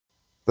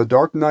The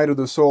dark night of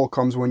the soul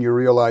comes when you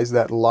realize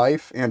that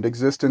life and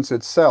existence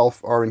itself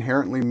are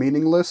inherently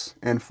meaningless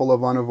and full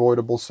of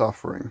unavoidable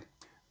suffering.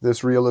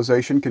 This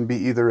realization can be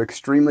either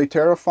extremely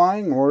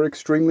terrifying or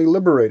extremely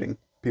liberating.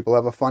 People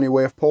have a funny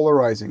way of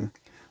polarizing.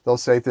 They'll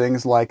say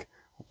things like,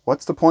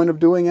 "What's the point of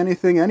doing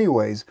anything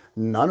anyways?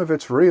 None of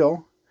it's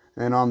real."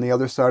 And on the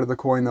other side of the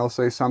coin, they'll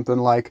say something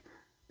like,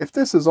 "If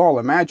this is all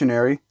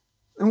imaginary,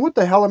 then what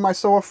the hell am I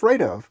so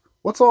afraid of?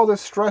 What's all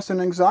this stress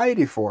and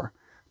anxiety for?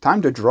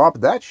 Time to drop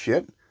that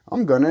shit.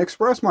 I'm gonna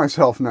express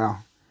myself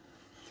now."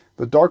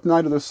 The dark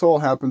night of the soul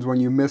happens when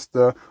you miss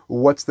the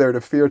 "what's there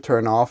to fear"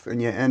 turn off and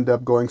you end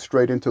up going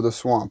straight into the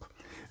swamp.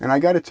 And I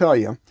gotta tell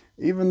you,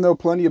 even though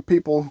plenty of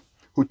people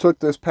who took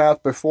this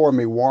path before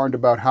me warned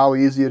about how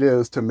easy it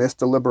is to miss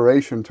the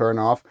liberation turn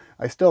off,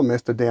 I still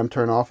missed the damn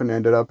turn off and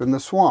ended up in the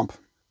swamp.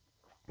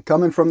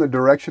 Coming from the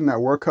direction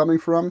that we're coming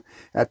from,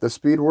 at the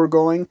speed we're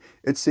going,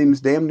 it seems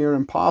damn near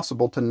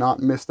impossible to not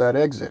miss that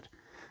exit.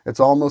 It's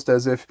almost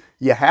as if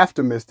you have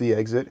to miss the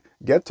exit,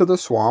 get to the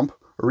swamp,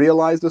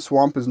 realize the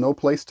swamp is no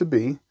place to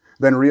be,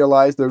 then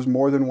realize there's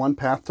more than one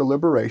path to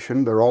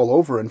liberation. They're all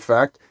over, in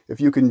fact, if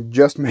you can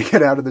just make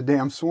it out of the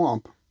damn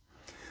swamp.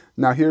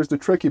 Now here's the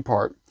tricky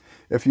part.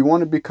 If you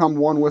want to become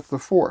one with the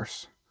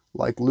Force,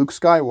 like Luke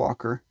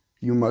Skywalker,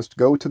 you must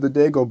go to the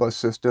Dagobah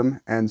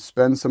system and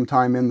spend some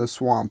time in the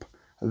swamp.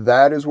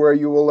 That is where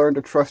you will learn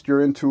to trust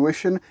your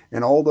intuition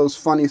and all those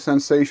funny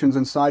sensations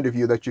inside of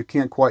you that you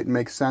can't quite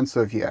make sense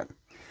of yet.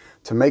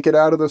 To make it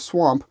out of the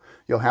swamp,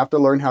 you'll have to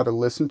learn how to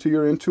listen to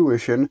your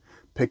intuition,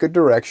 pick a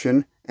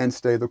direction, and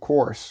stay the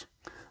course.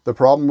 The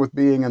problem with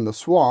being in the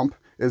swamp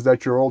is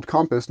that your old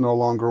compass no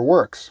longer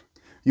works.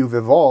 You've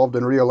evolved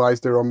and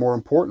realized there are more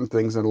important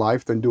things in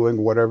life than doing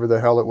whatever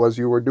the hell it was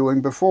you were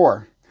doing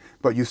before.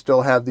 But you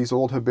still have these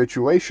old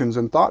habituations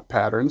and thought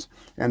patterns,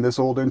 and this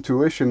old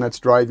intuition that's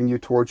driving you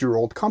towards your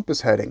old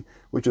compass heading,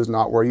 which is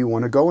not where you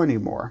want to go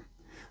anymore.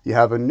 You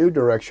have a new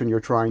direction you're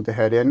trying to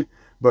head in,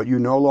 but you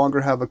no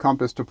longer have a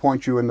compass to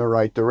point you in the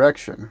right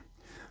direction.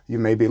 You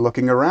may be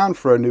looking around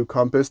for a new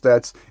compass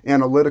that's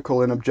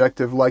analytical and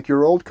objective like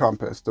your old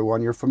compass, the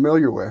one you're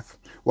familiar with,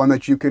 one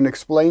that you can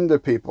explain to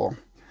people.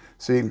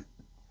 See,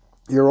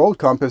 your old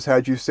compass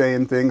had you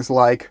saying things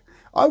like,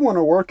 "I want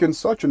to work in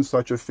such and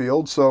such a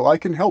field so I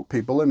can help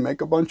people and make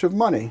a bunch of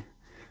money."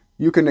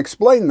 You can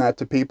explain that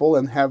to people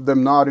and have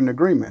them nod in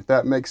agreement.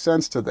 That makes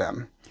sense to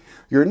them.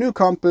 Your new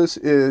compass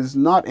is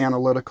not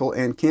analytical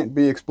and can't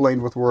be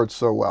explained with words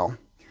so well.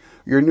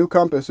 Your new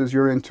compass is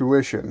your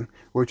intuition,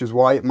 which is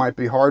why it might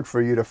be hard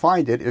for you to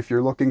find it if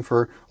you're looking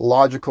for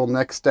logical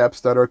next steps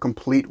that are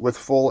complete with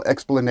full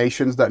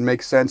explanations that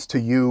make sense to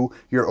you,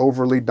 your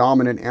overly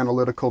dominant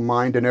analytical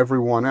mind, and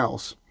everyone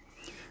else.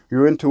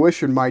 Your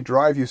intuition might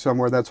drive you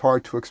somewhere that's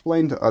hard to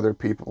explain to other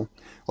people,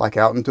 like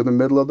out into the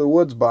middle of the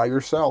woods by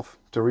yourself,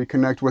 to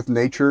reconnect with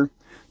nature,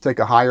 take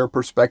a higher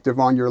perspective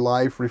on your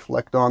life,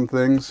 reflect on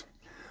things.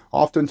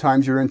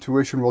 Oftentimes your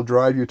intuition will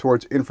drive you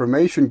towards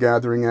information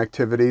gathering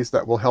activities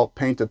that will help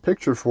paint a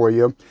picture for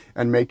you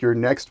and make your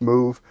next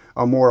move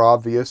a more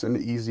obvious and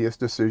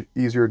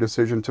easier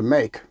decision to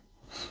make.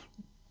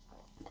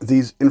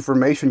 These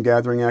information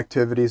gathering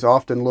activities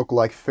often look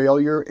like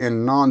failure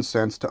and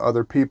nonsense to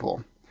other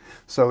people.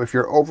 So if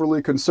you're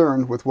overly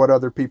concerned with what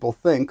other people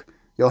think,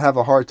 you'll have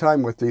a hard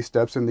time with these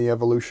steps in the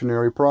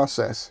evolutionary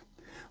process.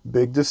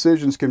 Big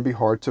decisions can be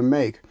hard to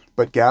make,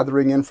 but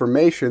gathering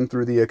information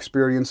through the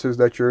experiences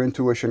that your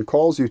intuition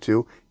calls you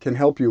to can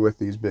help you with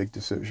these big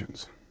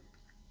decisions.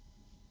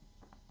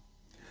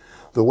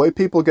 The way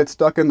people get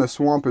stuck in the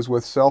swamp is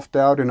with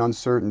self-doubt and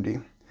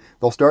uncertainty.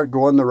 They'll start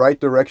going the right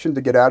direction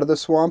to get out of the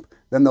swamp,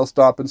 then they'll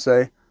stop and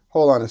say,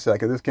 "Hold on a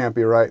second, this can't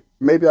be right.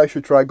 Maybe I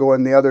should try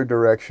going the other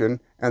direction,"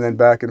 and then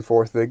back and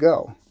forth they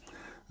go.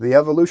 The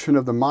evolution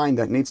of the mind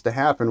that needs to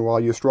happen while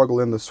you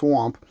struggle in the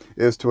swamp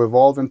is to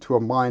evolve into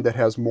a mind that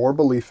has more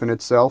belief in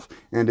itself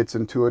and its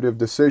intuitive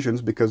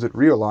decisions because it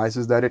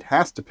realizes that it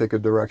has to pick a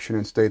direction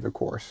and stay the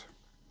course.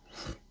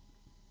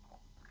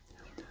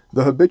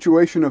 The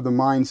habituation of the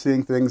mind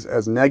seeing things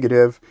as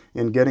negative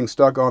and getting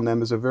stuck on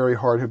them is a very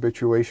hard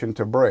habituation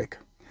to break.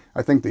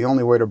 I think the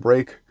only way to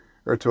break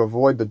or to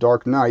avoid the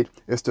dark night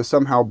is to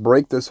somehow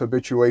break this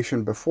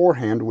habituation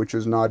beforehand, which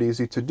is not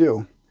easy to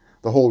do.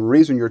 The whole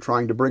reason you're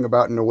trying to bring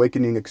about an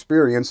awakening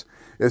experience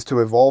is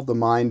to evolve the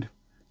mind,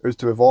 is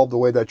to evolve the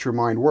way that your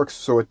mind works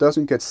so it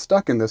doesn't get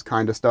stuck in this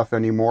kind of stuff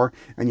anymore,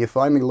 and you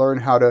finally learn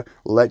how to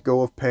let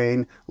go of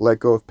pain, let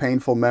go of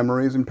painful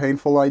memories and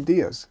painful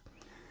ideas.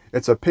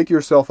 It's a pick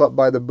yourself up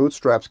by the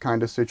bootstraps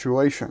kind of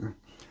situation.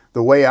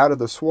 The way out of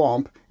the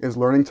swamp is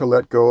learning to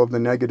let go of the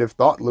negative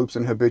thought loops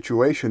and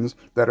habituations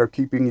that are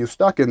keeping you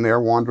stuck in there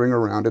wandering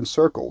around in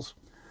circles.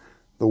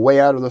 The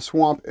way out of the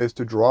swamp is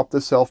to drop the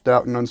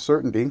self-doubt and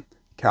uncertainty,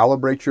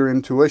 calibrate your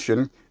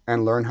intuition,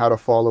 and learn how to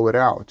follow it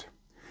out.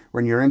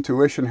 When your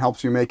intuition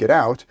helps you make it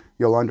out,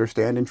 you'll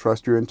understand and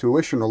trust your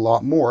intuition a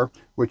lot more,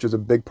 which is a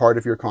big part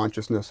of your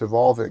consciousness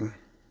evolving.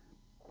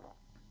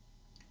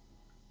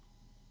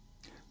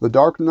 The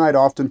dark night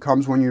often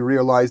comes when you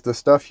realize the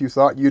stuff you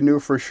thought you knew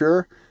for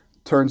sure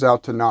turns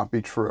out to not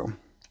be true.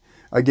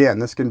 Again,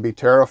 this can be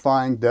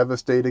terrifying,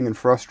 devastating, and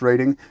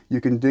frustrating. You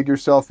can dig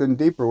yourself in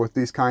deeper with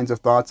these kinds of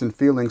thoughts and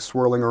feelings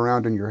swirling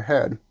around in your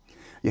head.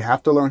 You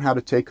have to learn how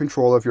to take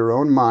control of your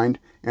own mind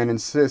and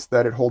insist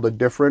that it hold a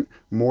different,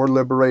 more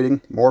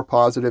liberating, more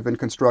positive and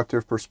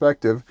constructive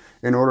perspective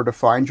in order to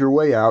find your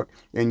way out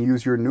and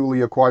use your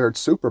newly acquired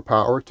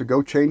superpower to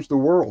go change the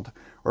world,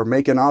 or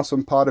make an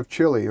awesome pot of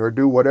chili, or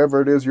do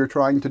whatever it is you're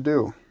trying to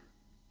do.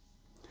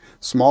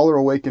 Smaller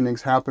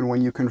awakenings happen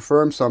when you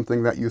confirm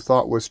something that you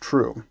thought was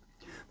true.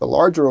 The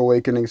larger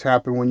awakenings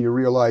happen when you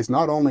realize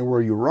not only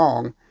were you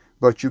wrong,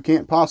 but you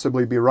can't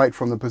possibly be right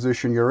from the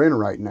position you're in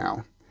right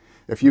now.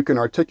 If you can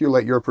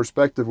articulate your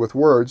perspective with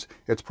words,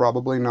 it's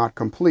probably not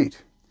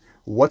complete.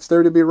 What's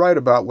there to be right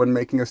about when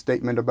making a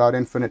statement about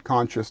infinite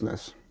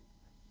consciousness?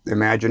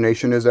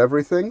 Imagination is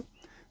everything?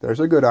 There's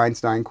a good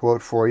Einstein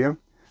quote for you.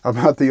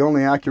 About the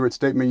only accurate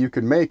statement you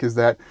can make is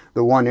that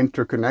the one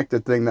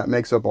interconnected thing that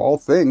makes up all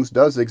things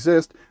does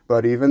exist,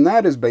 but even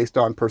that is based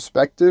on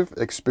perspective,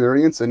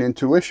 experience, and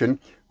intuition,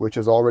 which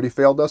has already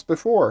failed us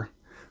before.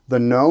 The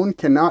known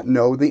cannot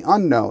know the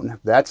unknown.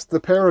 That's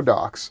the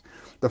paradox.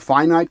 The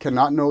finite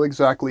cannot know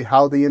exactly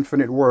how the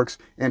infinite works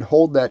and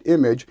hold that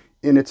image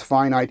in its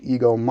finite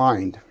ego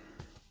mind.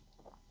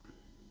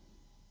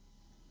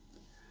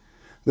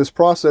 This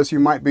process you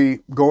might be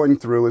going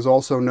through is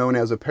also known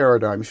as a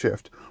paradigm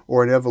shift,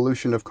 or an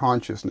evolution of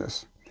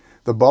consciousness.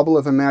 The bubble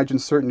of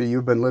imagined certainty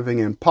you've been living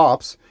in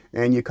pops,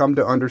 and you come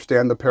to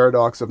understand the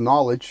paradox of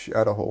knowledge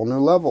at a whole new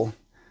level.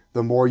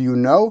 The more you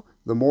know,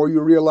 the more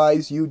you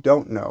realize you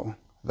don't know.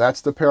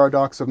 That's the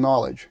paradox of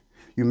knowledge.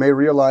 You may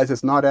realize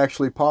it's not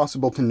actually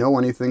possible to know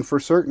anything for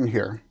certain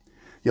here.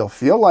 You'll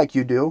feel like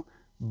you do,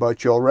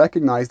 but you'll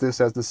recognize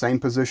this as the same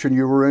position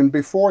you were in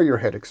before your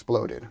head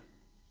exploded.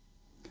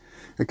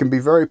 It can be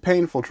very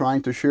painful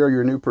trying to share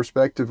your new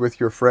perspective with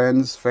your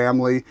friends,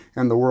 family,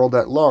 and the world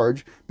at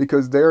large,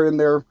 because they're in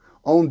their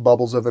own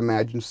bubbles of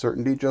imagined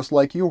certainty just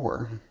like you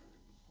were.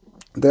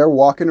 They're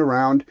walking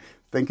around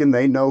thinking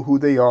they know who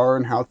they are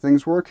and how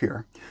things work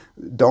here.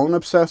 Don't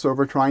obsess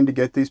over trying to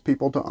get these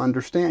people to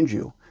understand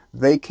you.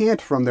 They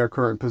can't from their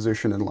current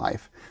position in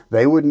life.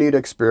 They would need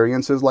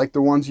experiences like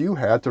the ones you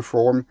had to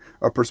form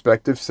a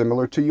perspective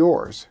similar to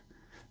yours.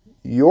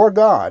 You're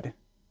God.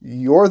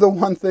 You're the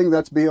one thing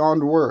that's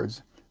beyond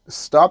words.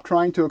 Stop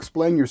trying to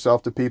explain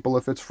yourself to people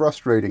if it's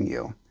frustrating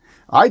you.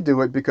 I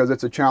do it because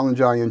it's a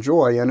challenge I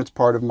enjoy and it's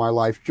part of my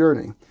life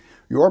journey.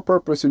 Your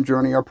purpose and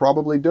journey are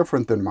probably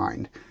different than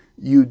mine.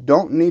 You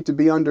don't need to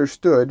be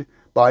understood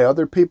by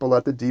other people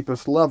at the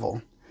deepest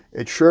level.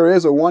 It sure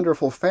is a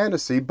wonderful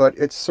fantasy, but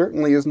it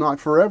certainly is not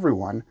for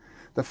everyone.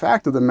 The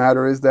fact of the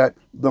matter is that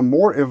the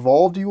more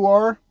evolved you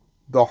are,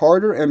 the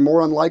harder and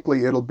more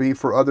unlikely it'll be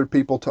for other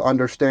people to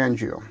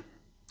understand you.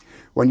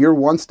 When you're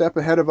one step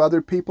ahead of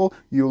other people,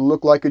 you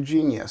look like a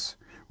genius.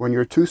 When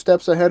you're 2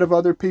 steps ahead of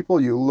other people,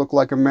 you look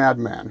like a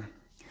madman.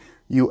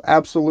 You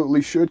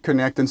absolutely should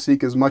connect and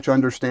seek as much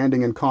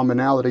understanding and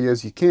commonality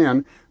as you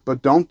can,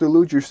 but don't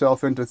delude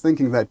yourself into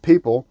thinking that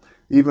people,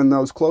 even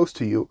those close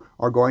to you,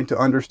 are going to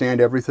understand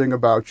everything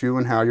about you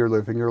and how you're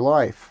living your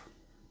life.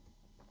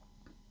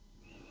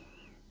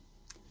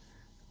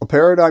 A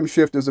paradigm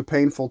shift is a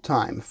painful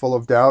time, full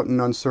of doubt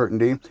and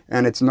uncertainty,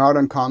 and it's not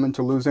uncommon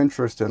to lose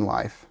interest in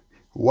life.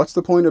 What's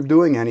the point of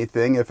doing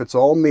anything if it's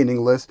all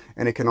meaningless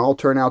and it can all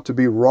turn out to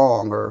be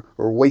wrong or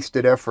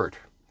wasted effort?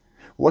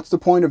 What's the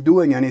point of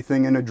doing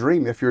anything in a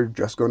dream if you're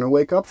just going to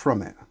wake up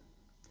from it?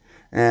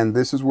 And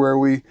this is where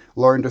we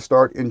learn to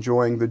start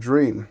enjoying the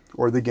dream,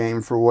 or the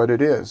game, for what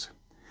it is.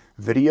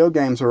 Video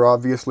games are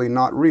obviously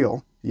not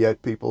real,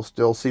 yet people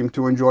still seem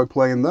to enjoy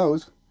playing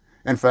those.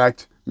 In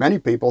fact, many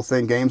people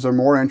think games are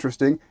more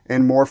interesting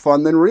and more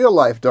fun than real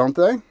life, don't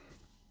they?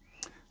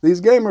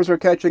 These gamers are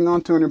catching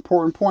on to an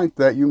important point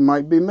that you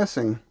might be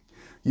missing.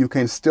 You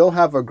can still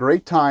have a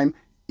great time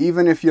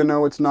even if you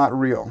know it's not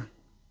real.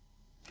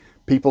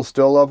 People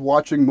still love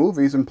watching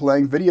movies and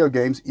playing video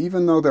games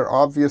even though they're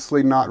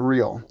obviously not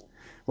real.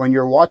 When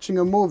you're watching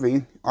a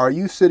movie, are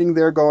you sitting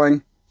there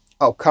going,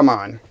 "Oh, come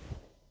on.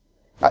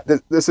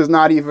 This is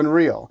not even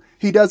real.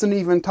 He doesn't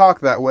even talk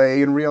that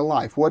way in real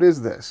life. What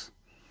is this?"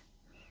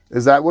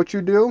 Is that what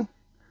you do?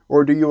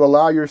 Or do you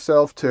allow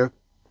yourself to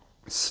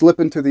slip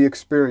into the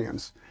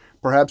experience?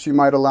 Perhaps you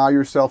might allow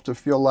yourself to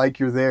feel like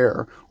you're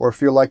there, or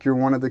feel like you're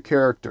one of the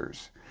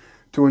characters.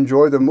 To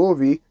enjoy the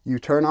movie, you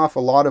turn off a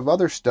lot of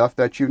other stuff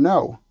that you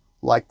know,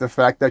 like the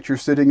fact that you're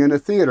sitting in a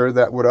theater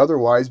that would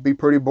otherwise be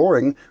pretty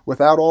boring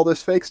without all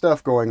this fake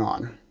stuff going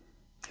on.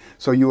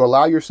 So you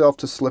allow yourself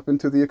to slip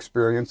into the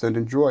experience and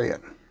enjoy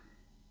it.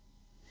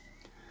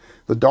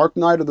 The dark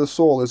night of the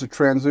soul is a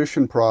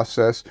transition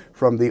process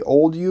from the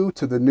old you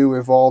to the new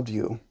evolved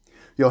you.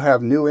 You'll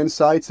have new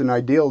insights and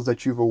ideals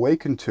that you've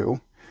awakened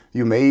to.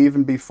 You may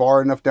even be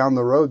far enough down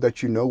the road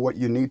that you know what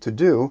you need to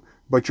do,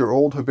 but your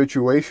old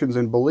habituations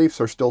and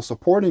beliefs are still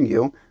supporting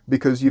you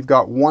because you've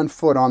got one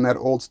foot on that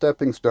old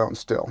stepping stone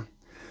still.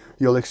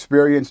 You'll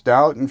experience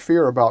doubt and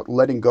fear about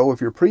letting go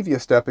of your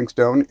previous stepping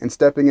stone and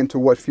stepping into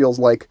what feels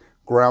like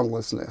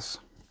groundlessness.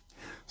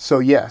 So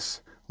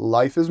yes,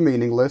 life is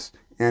meaningless,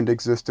 and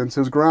existence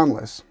is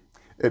groundless.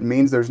 It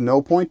means there's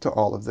no point to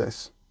all of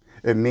this.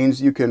 It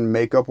means you can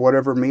make up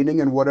whatever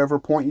meaning and whatever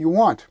point you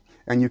want,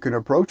 and you can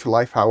approach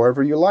life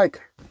however you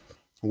like.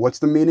 What's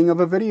the meaning of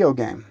a video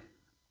game?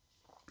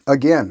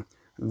 Again,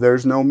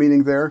 there's no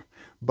meaning there,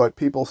 but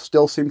people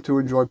still seem to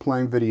enjoy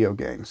playing video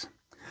games.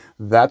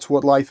 That's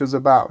what life is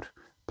about,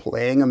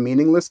 playing a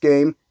meaningless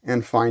game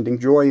and finding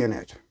joy in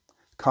it.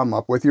 Come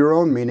up with your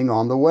own meaning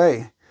on the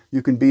way.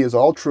 You can be as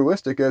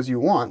altruistic as you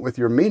want with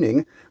your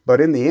meaning,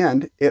 but in the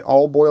end, it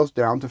all boils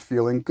down to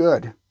feeling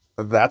good.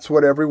 That's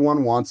what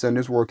everyone wants and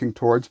is working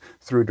towards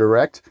through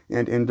direct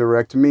and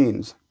indirect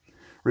means.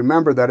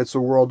 Remember that it's a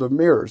world of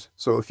mirrors,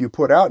 so if you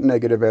put out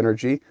negative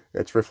energy,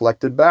 it's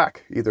reflected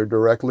back, either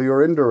directly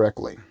or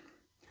indirectly.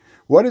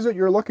 What is it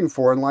you're looking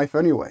for in life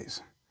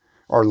anyways?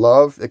 Are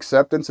love,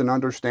 acceptance, and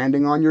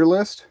understanding on your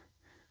list?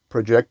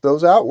 Project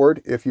those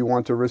outward if you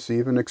want to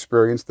receive and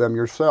experience them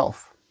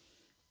yourself.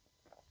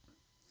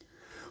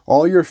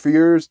 All your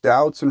fears,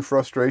 doubts, and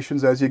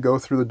frustrations as you go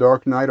through the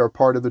dark night are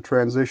part of the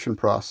transition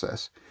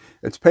process.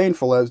 It's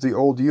painful as the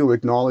old you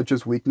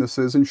acknowledges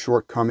weaknesses and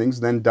shortcomings,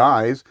 then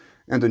dies,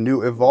 and a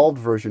new evolved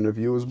version of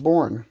you is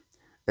born.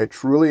 It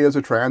truly is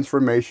a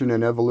transformation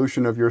and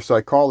evolution of your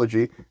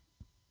psychology,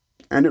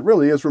 and it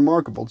really is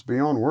remarkable. It's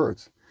beyond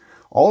words.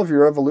 All of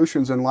your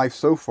evolutions in life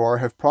so far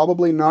have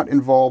probably not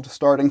involved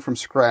starting from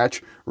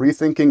scratch,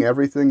 rethinking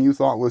everything you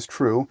thought was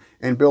true,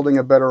 and building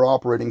a better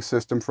operating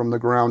system from the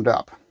ground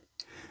up.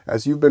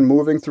 As you've been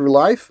moving through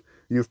life,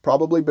 you've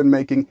probably been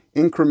making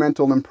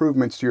incremental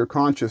improvements to your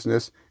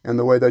consciousness and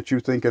the way that you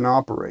think and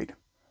operate.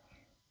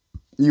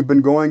 You've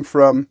been going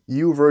from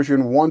you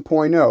version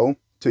 1.0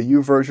 to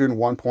you version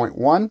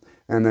 1.1,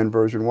 and then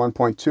version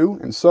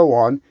 1.2, and so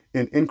on,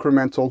 in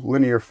incremental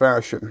linear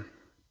fashion.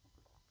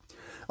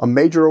 A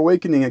major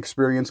awakening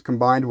experience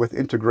combined with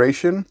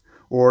integration,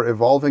 or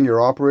evolving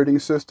your operating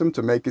system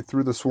to make it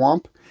through the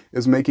swamp,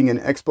 is making an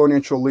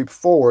exponential leap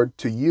forward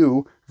to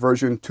you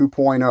version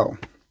 2.0.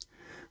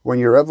 When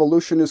your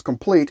evolution is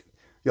complete,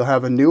 you'll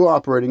have a new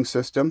operating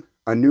system,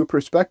 a new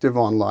perspective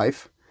on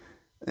life,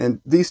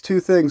 and these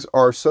two things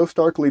are so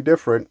starkly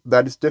different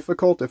that it's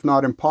difficult, if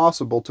not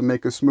impossible, to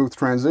make a smooth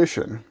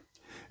transition.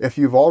 If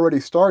you've already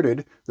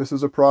started, this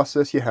is a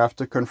process you have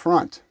to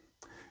confront.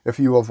 If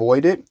you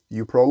avoid it,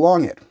 you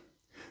prolong it.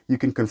 You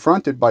can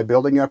confront it by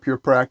building up your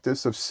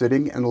practice of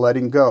sitting and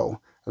letting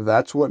go.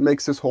 That's what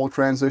makes this whole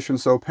transition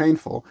so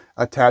painful.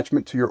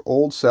 Attachment to your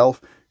old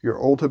self, your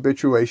old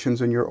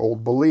habituations, and your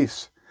old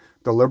beliefs.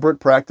 Deliberate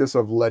practice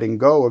of letting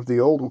go of the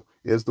old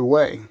is the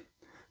way.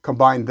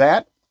 Combine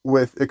that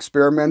with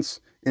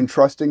experiments in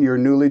trusting your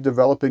newly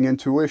developing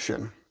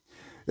intuition.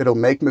 It'll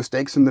make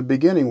mistakes in the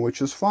beginning,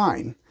 which is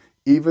fine.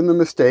 Even the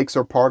mistakes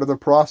are part of the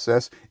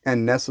process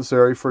and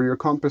necessary for your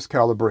compass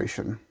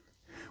calibration.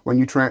 When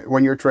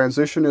your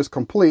transition is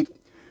complete,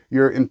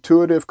 your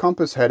intuitive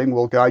compass heading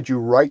will guide you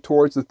right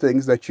towards the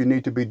things that you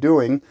need to be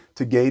doing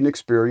to gain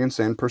experience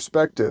and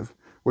perspective,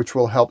 which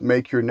will help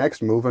make your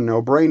next move a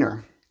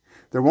no-brainer.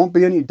 There won't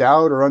be any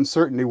doubt or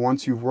uncertainty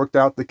once you've worked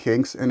out the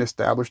kinks and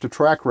established a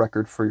track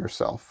record for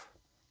yourself.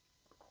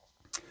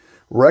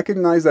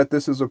 Recognize that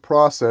this is a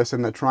process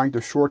and that trying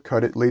to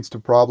shortcut it leads to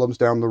problems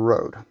down the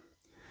road.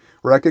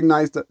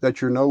 Recognize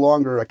that you're no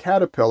longer a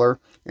caterpillar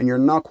and you're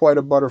not quite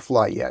a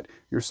butterfly yet.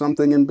 You're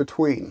something in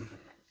between.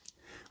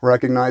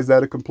 Recognize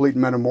that a complete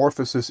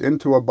metamorphosis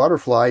into a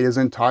butterfly is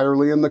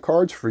entirely in the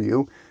cards for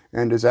you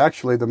and is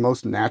actually the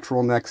most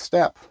natural next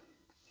step.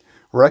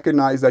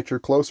 Recognize that you're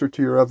closer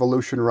to your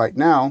evolution right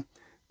now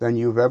than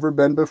you've ever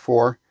been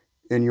before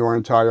in your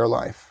entire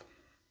life.